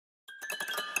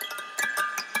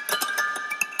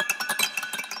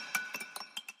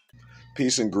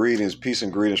Peace and greetings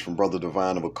from Brother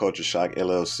Divine of A Culture Shock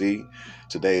LLC.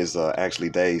 Today is actually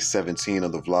day 17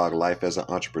 of the vlog Life as an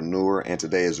Entrepreneur, and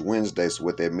today is Wednesday. So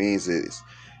what that means is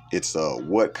it's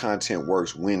What Content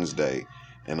Works Wednesday,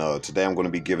 and today I'm going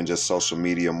to be giving just social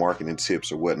media marketing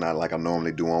tips or whatnot, like I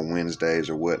normally do on Wednesdays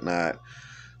or whatnot.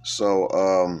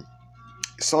 So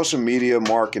social media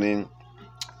marketing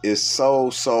is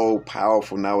so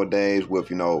powerful nowadays. With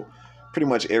pretty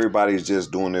much everybody's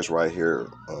just doing this right here.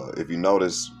 If you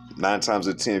notice, 9 times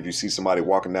out of 10, if you see somebody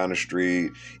walking down the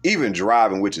street, even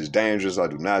driving, which is dangerous, I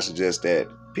do not suggest that.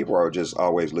 People are just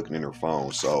always looking in their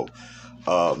phone. So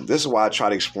this is why I try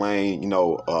to explain,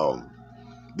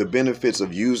 the benefits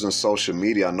of using social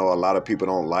media. I know a lot of people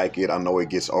don't like it. I know it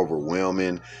gets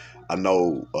overwhelming. I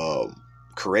know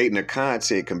creating the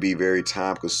content can be very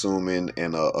time consuming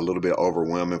and a little bit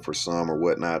overwhelming for some or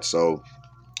whatnot. So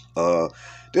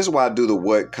this is why I do the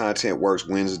What Content Works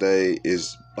Wednesday,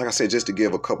 is, like I said, just to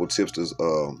give a couple tips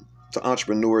to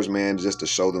entrepreneurs, man, just to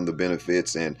show them the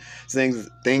benefits and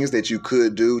things that you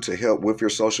could do to help with your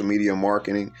social media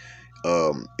marketing.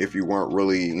 If you weren't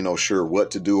really, sure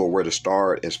what to do or where to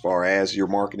start as far as your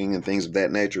marketing and things of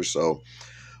that nature. So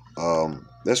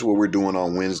that's what we're doing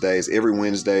on Wednesdays. Every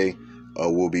Wednesday,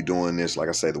 we'll be doing this, like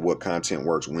I say, the What Content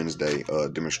Works Wednesday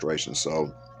demonstration.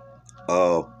 So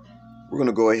we're going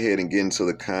to go ahead and get into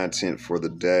the content for the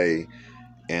day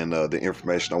and the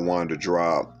information I wanted to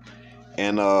drop.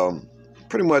 And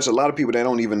pretty much a lot of people, they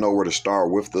don't even know where to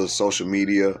start with the social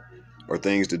media or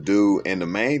things to do. And the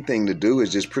main thing to do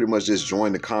is just pretty much just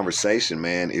join the conversation,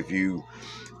 man. If you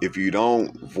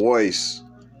don't voice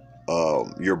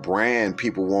your brand,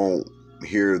 people won't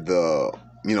hear the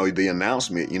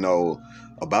announcement,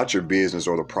 about your business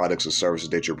or the products or services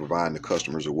that you're providing to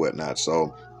customers or whatnot.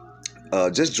 So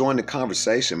just join the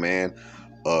conversation, man.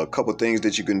 A couple things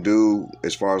that you can do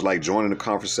as far as like joining the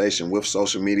conversation with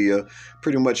social media.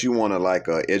 Pretty much you want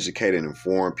to educate and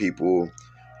inform people.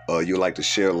 You like to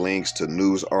share links to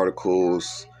news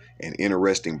articles and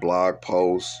interesting blog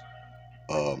posts.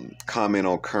 Comment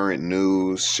on current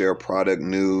news, share product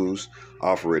news,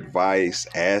 offer advice,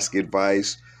 ask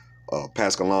advice,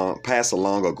 pass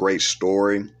along a great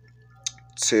story.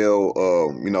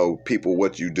 Tell people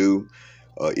what you do.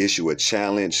 Issue a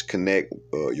challenge, connect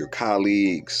your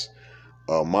colleagues,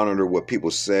 monitor what people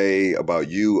say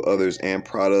about you, others, and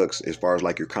products as far as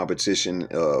like your competition,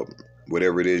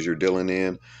 whatever it is you're dealing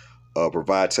in.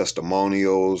 Provide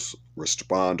testimonials,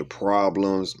 respond to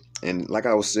problems. And like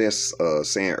I was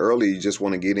saying earlier, you just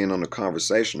want to get in on the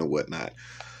conversation or whatnot.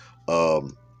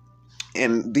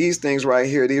 And these things right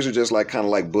here, these are just kind of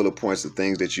like bullet points of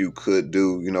things that you could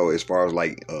do, as far as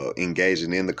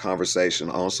engaging in the conversation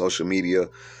on social media.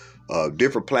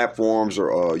 Different platforms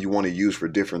or you want to use for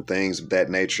different things of that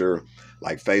nature.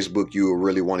 Like Facebook, you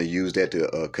really want to use that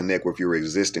to connect with your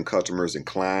existing customers and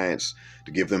clients,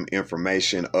 to give them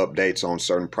information, updates on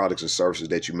certain products and services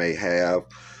that you may have.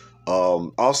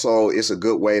 Also, it's a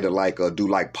good way to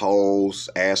do polls,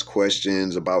 ask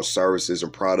questions about services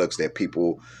and products that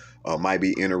people might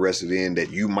be interested in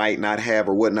that you might not have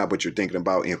or whatnot, but you're thinking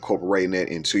about incorporating it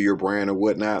into your brand or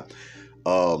whatnot.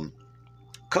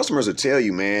 Customers will tell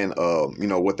you, man,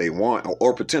 what they want,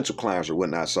 or potential clients or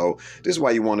whatnot. So this is why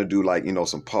you want to do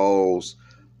some polls,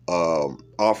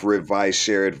 offer advice,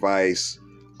 share advice.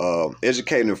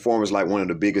 Educate and inform is one of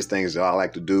the biggest things that I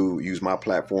like to do, use my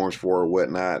platforms for or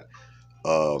whatnot,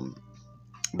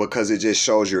 because it just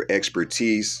shows your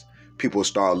expertise. People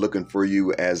start looking for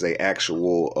you as a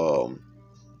actual,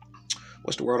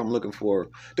 what's the word I'm looking for?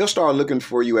 They'll start looking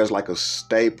for you as a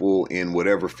staple in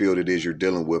whatever field it is you're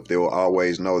dealing with. They will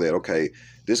always know that, okay,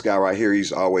 this guy right here,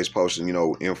 he's always posting,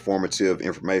 informative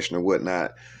information or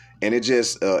whatnot. And it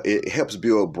just, it helps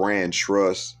build brand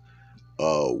trust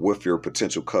with your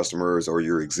potential customers or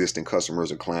your existing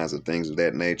customers and clients and things of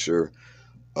that nature.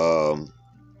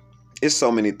 It's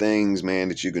so many things, man,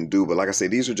 that you can do. But like I say,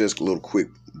 these are just little quick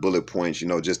bullet points,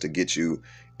 just to get you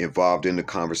involved in the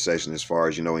conversation as far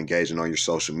as, engaging on your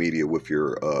social media with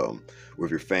your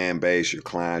fan base, your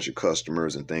clients, your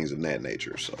customers, and things of that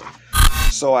nature.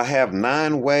 So I have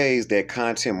 9 ways that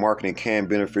content marketing can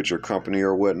benefit your company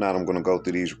or whatnot. I'm going to go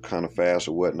through these kind of fast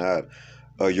or whatnot.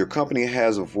 Your company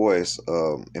has a voice,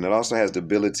 and it also has the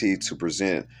ability to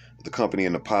present the company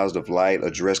in a positive light,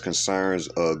 address concerns,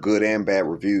 good and bad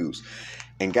reviews.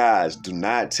 And guys, do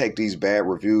not take these bad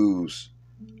reviews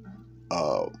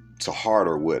to heart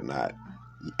or whatnot.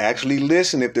 Actually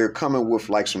listen if they're coming with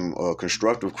some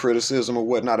constructive criticism or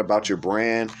whatnot about your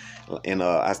brand. And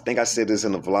I think I said this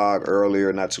in a vlog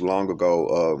earlier, not too long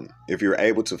ago. If you're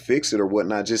able to fix it or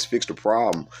whatnot, just fix the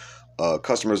problem.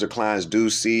 Customers or clients do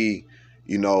see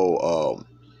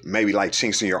maybe like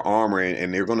chinks in your armor,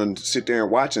 and they're going to sit there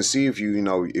and watch and see if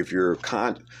if you're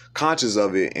conscious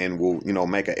of it, and will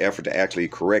make an effort to actually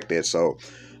correct that. So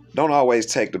don't always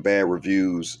take the bad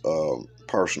reviews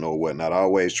personal or whatnot.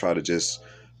 Always try to just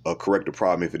correct the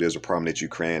problem if it is a problem that you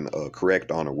can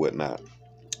correct on or whatnot.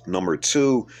 Number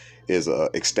two is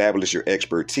establish your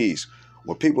expertise.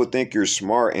 When people think you're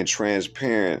smart and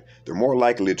transparent, they're more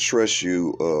likely to trust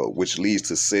you, which leads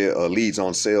to leads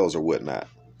on sales or whatnot.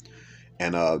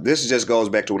 And this just goes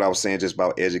back to what I was saying, just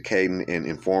about educating and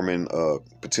informing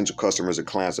potential customers and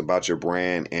clients about your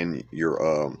brand and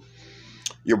your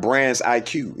brand's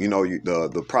IQ.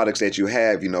 The products that you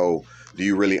have. Do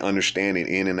you really understand it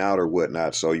in and out or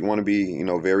whatnot? So you want to be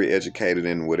very educated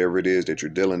in whatever it is that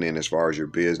you're dealing in as far as your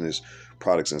business,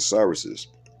 products, and services.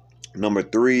 Number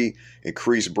three,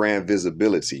 increase brand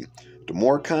visibility. The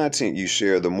more content you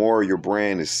share, the more your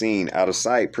brand is seen, out of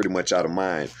sight, pretty much out of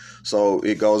mind. So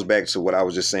it goes back to what I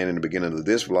was just saying in the beginning of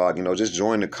this vlog. Just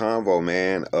join the convo,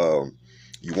 man.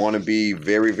 You want to be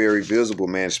very, very visible,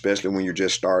 man, especially when you're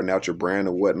just starting out your brand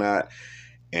or whatnot.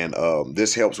 And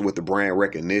this helps with the brand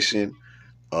recognition.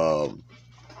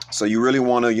 So you really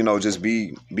want to, just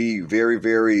be very,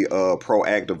 very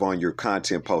proactive on your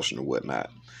content posting or whatnot.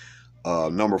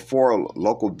 Number four,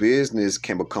 local business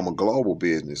can become a global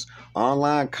business.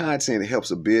 Online content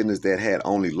helps a business that had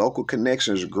only local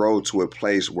connections grow to a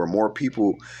place where more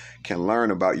people can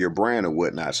learn about your brand or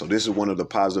whatnot. So this is one of the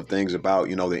positive things about,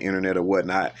 the internet or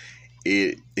whatnot.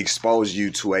 It exposes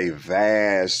you to a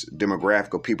vast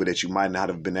demographic of people that you might not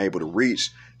have been able to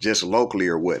reach just locally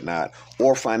or whatnot,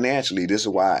 or financially. This is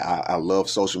why I love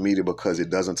social media, because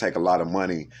it doesn't take a lot of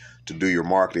money to do your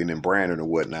marketing and branding or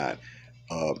whatnot.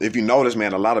 If you notice,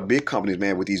 man, a lot of big companies,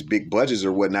 man, with these big budgets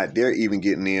or whatnot, they're even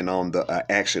getting in on the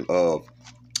action of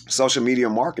social media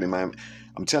marketing, man.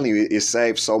 I'm telling you, it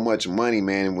saves so much money,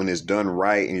 man, when it's done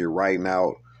right and you're writing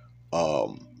out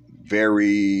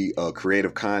very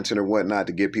creative content or whatnot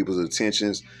to get people's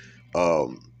attentions.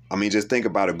 Just think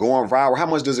about it. Going viral, how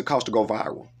much does it cost to go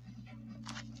viral?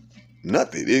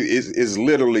 Nothing. It's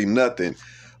literally nothing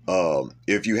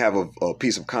if you have a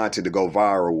piece of content to go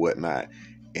viral or whatnot.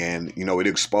 And, it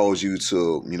exposes you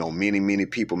to, many, many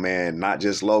people, man, not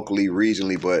just locally,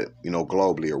 regionally, but,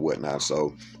 globally or whatnot.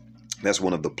 So that's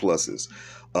one of the pluses.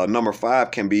 Number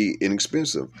five can be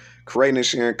inexpensive. Creating and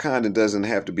sharing content doesn't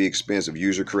have to be expensive.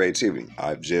 Use your creativity.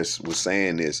 I just was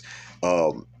saying this.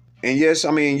 And yes,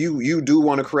 you do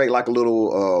want to create like a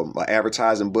little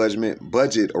advertising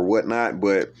budget or whatnot.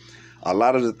 But a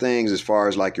lot of the things as far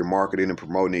as like your marketing and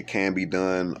promoting it can be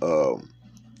done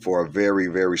for a very,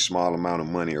 very small amount of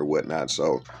money or whatnot.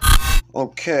 So,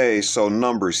 okay, so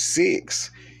number six,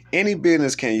 any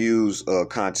business can use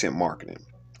content marketing.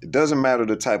 It doesn't matter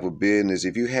the type of business.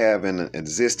 If you have an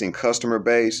existing customer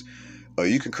base,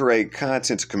 you can create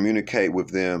content to communicate with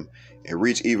them and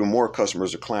reach even more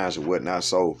customers or clients or whatnot.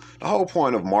 So the whole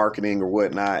point of marketing or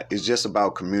whatnot is just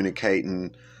about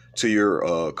communicating to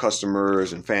your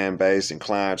customers and fan base and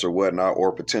clients or whatnot,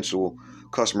 or potential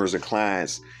customers and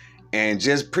clients, and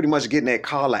just pretty much getting that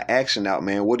call to action out,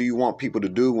 man. What do you want people to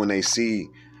do when they see,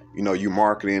 you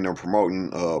marketing or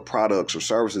promoting products or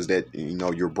services that,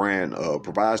 your brand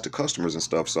provides to customers and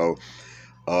stuff. So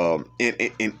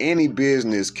in any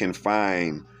business can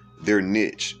find their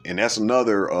niche. And that's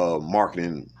another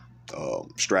marketing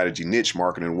strategy, niche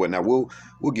marketing and whatnot.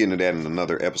 We'll get into that in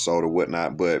another episode or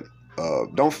whatnot. But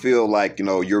don't feel like,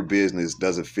 your business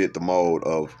doesn't fit the mold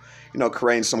of,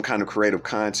 creating some kind of creative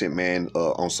content, man,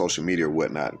 on social media or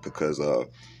whatnot, because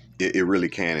it really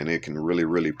can, and it can really,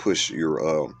 really push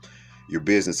your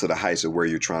business to the heights of where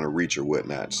you're trying to reach or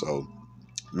whatnot. So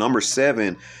number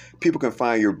seven, people can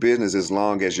find your business as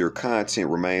long as your content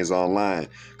remains online.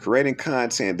 Creating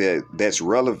content that's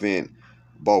relevant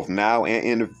both now and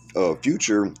in the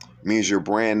future means your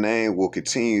brand name will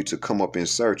continue to come up in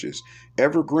searches.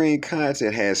 Evergreen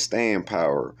content has staying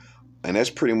power. And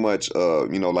that's pretty much,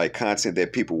 like content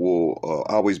that people will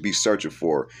always be searching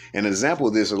for. An example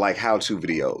of this is like how-to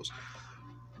videos.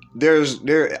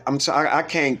 I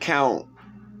can't count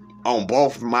on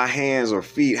both my hands or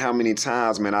feet how many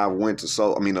times, man, I went to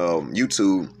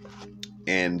YouTube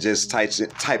and just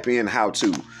type in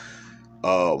how-to.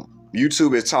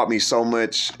 YouTube has taught me so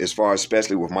much as far as,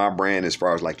 especially with my brand, as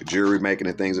far as like the jewelry making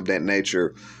and things of that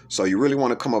nature. So you really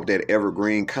want to come up with that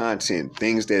evergreen content,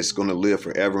 things that's going to live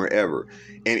forever and ever.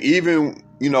 And even,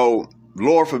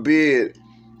 Lord forbid,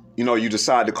 you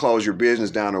decide to close your business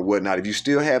down or whatnot. If you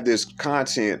still have this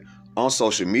content on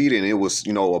social media and it was,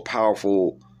 a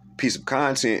powerful piece of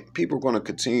content, people are going to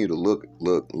continue to look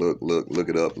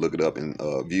it up in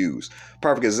views.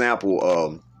 Perfect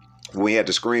example. when we had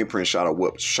the screen print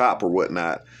shop or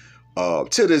whatnot.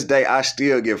 To this day, I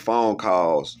still get phone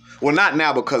calls. Well, not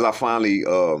now because I finally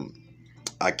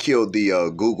I killed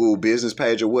the Google business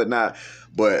page or whatnot.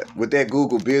 But with that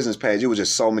Google business page, it was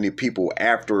just so many people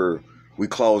after we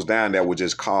closed down that would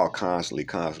just call constantly.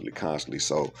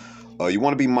 So you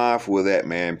want to be mindful of that,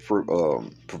 man.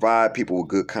 Provide people with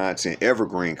good content,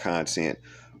 evergreen content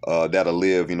that'll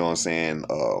live, you know what I'm saying,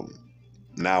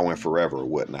 now and forever or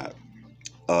whatnot.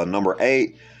 Number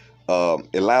 8,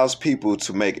 allows people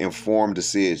to make informed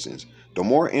decisions. The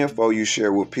more info you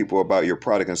share with people about your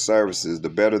product and services, the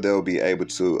better they'll be able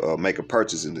to make a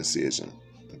purchasing decision.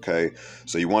 Okay,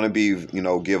 so you want to be,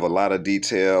 give a lot of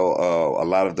detail, a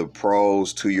lot of the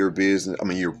pros to your business. I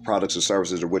mean, your products or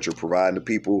services or what you're providing to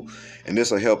people, and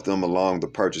this will help them along the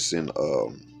purchasing,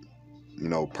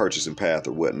 purchasing path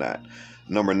or whatnot.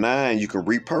 Number 9, you can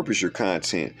repurpose your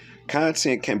content.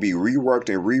 Content can be reworked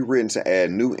and rewritten to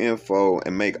add new info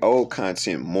and make old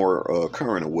content more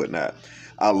current or whatnot.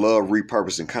 I love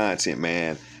repurposing content,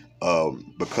 man,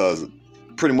 because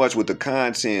pretty much with the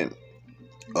content,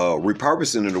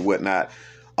 repurposing it or whatnot,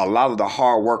 a lot of the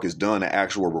hard work is done at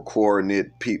actual recording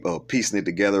it, piecing it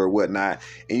together or whatnot,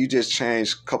 and you just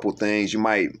change a couple things. You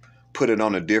might put it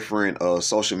on a different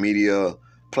social media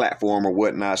platform or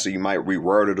whatnot, so you might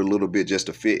reword it a little bit just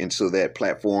to fit into that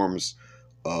platform's,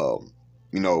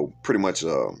 pretty much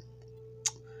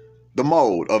the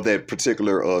mode of that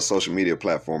particular social media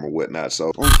platform or whatnot.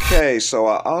 So, okay, so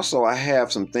I have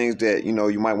some things that,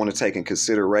 you might want to take in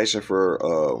consideration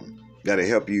for that'll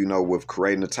help you, with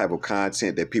creating the type of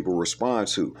content that people respond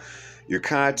to. Your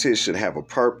content should have a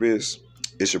purpose.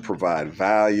 It should provide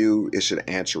value. It should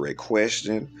answer a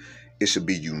question. It should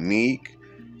be unique.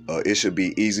 It should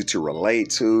be easy to relate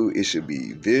to. It should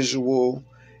be visual.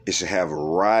 It should have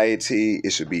variety. It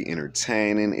should be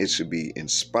entertaining. It should be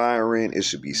inspiring. It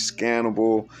should be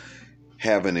scannable.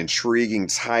 Have an intriguing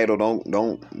title.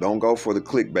 Don't go for the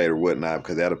clickbait or whatnot,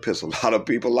 because that'll piss a lot of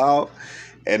people off,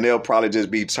 and they'll probably just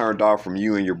be turned off from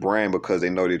you and your brand because they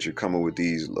know that you're coming with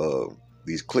these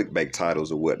clickbait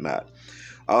titles or whatnot.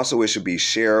 Also, it should be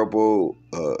shareable.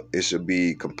 It should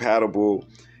be compatible,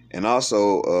 and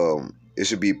also it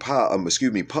should be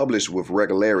published with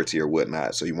regularity or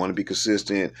whatnot. So you want to be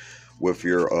consistent with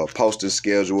your posting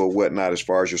schedule or whatnot. As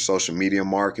far as your social media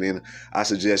marketing, I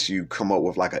suggest you come up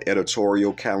with like an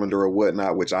editorial calendar or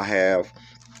whatnot, which I have.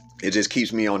 It just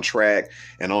keeps me on track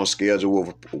and on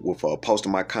schedule with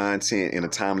posting my content in a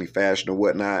timely fashion or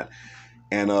whatnot.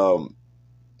 And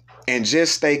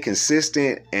just stay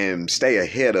consistent and stay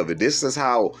ahead of it. This is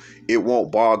how it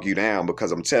won't bog you down,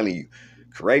 because I'm telling you,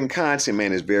 creating content,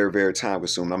 man, is very, very time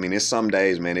consuming. I mean, it's some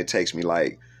days, man, it takes me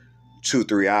like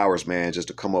 2-3 hours, man, just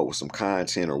to come up with some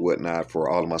content or whatnot for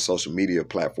all of my social media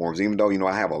platforms. Even though,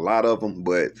 I have a lot of them,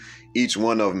 but each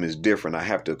one of them is different. I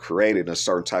have to create it in a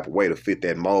certain type of way to fit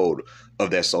that mode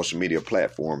of that social media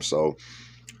platform. So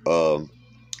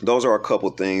those are a couple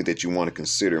things that you want to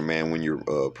consider, man, when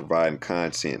you're providing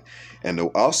content. And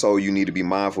also, you need to be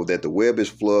mindful that the web is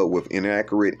flooded with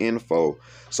inaccurate info.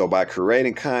 So by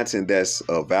creating content that's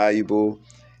valuable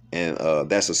and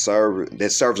that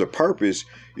serves a purpose,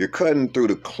 you're cutting through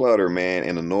the clutter, man,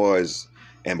 and the noise,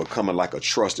 and becoming like a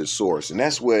trusted source. And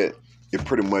that's what it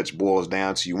pretty much boils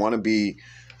down to. You want to be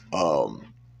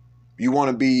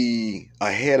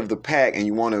ahead of the pack, and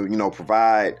you want to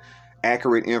provide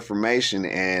accurate information.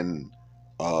 And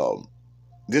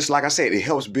this, like I said, it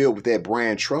helps build with that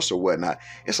brand trust or whatnot.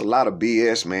 It's a lot of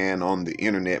BS, man, on the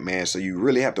internet, man. So you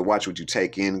really have to watch what you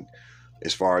take in,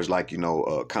 as far as like,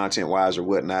 content wise or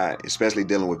whatnot, especially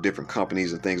dealing with different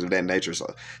companies and things of that nature.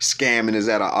 So scamming is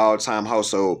at an all-time high.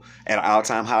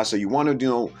 So you want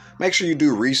to, make sure you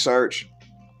do research,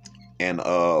 and,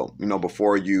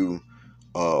 before you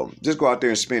just go out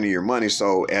there and spend your money.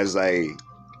 So as a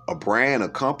brand, a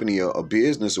company, a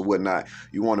business or whatnot,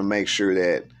 you want to make sure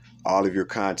that all of your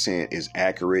content is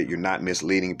accurate. You're not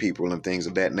misleading people and things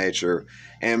of that nature.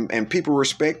 And people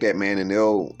respect that, man. And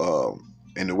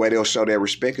and the way they'll show that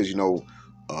respect is,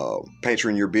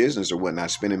 patroning your business or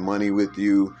whatnot, spending money with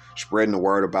you, spreading the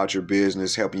word about your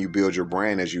business, helping you build your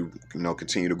brand as you,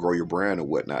 continue to grow your brand or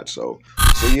whatnot. So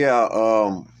yeah,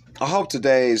 I hope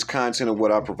today's content of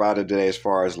what I provided today, as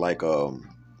far as like,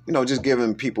 just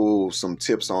giving people some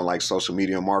tips on like social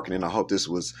media marketing, I hope this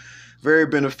was very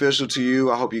beneficial to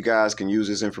you. I hope you guys can use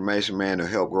this information, man, to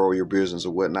help grow your business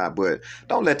or whatnot. But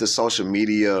don't let the social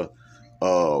media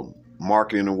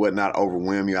marketing and whatnot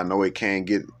overwhelm you. I know it can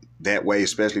get that way,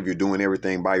 especially if you're doing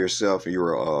everything by yourself and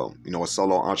you're a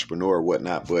solo entrepreneur or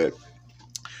whatnot. But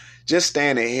just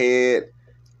staying ahead,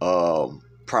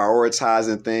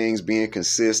 prioritizing things, being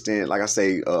consistent. Like I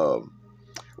say,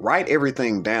 write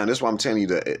everything down. That's why I'm telling you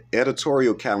the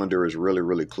editorial calendar is really,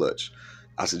 really clutch.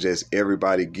 I suggest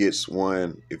everybody gets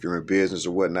one if you're in business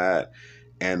or whatnot,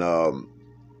 and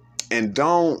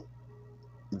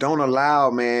don't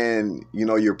allow, man,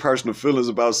 your personal feelings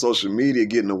about social media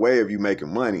get in the way of you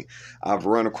making money. I've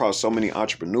run across so many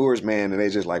entrepreneurs, man, and they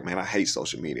just like, man, I hate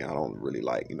social media. I don't really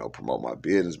like, promote my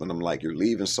business. But I'm like, you're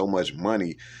leaving so much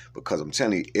money, because I'm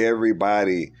telling you,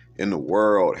 everybody in the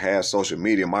world has social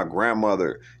media. My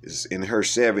grandmother is in her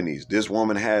 70s. This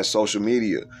woman has social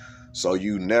media. So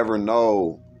you never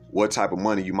know what type of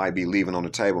money you might be leaving on the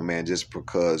table, man, just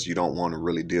because you don't want to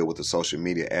really deal with the social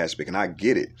media aspect. And I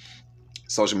get it.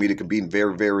 Social media can be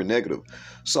very, very negative.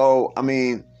 So, I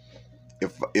mean,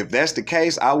 if that's the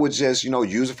case, I would just,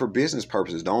 use it for business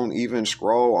purposes. Don't even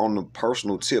scroll on the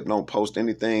personal tip. Don't post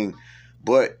anything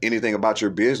but anything about your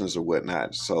business or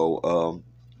whatnot. So,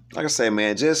 like I say,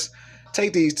 man, just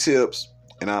take these tips,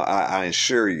 and I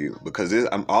assure you, because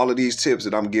all of these tips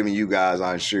that I'm giving you guys,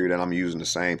 I assure you that I'm using the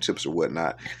same tips or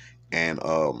whatnot. And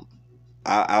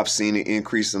I've seen an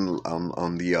increase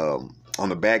on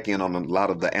the back end, on a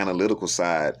lot of the analytical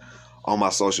side on my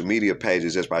social media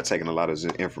pages, just by taking a lot of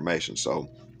this information. So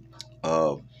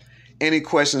any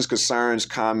questions, concerns,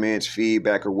 comments,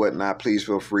 feedback, or whatnot, please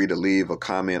feel free to leave a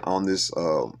comment on this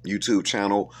YouTube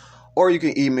channel, or you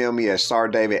can email me at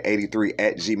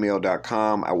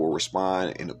sardavid83@gmail.com. I will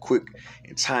respond in a quick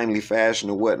and timely fashion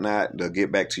or whatnot to get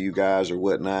back to you guys or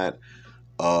whatnot.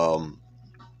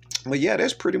 But yeah,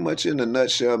 that's pretty much in a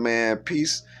nutshell, man.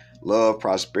 Peace, love,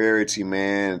 prosperity,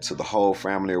 man, to the whole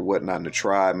family or whatnot, and the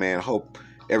tribe, man. Hope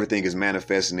everything is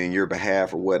manifesting in your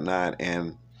behalf or whatnot.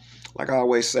 And like I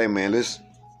always say, man, let's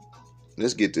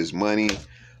get this money.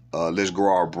 Let's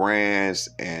grow our brands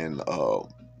and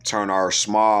turn our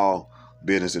small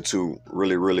business into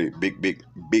really, really big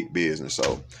business.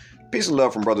 So peace and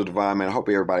love from Brother Divine, man. I hope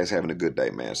everybody's having a good day,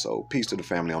 man. So peace to the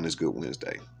family on this good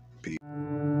Wednesday. Peace.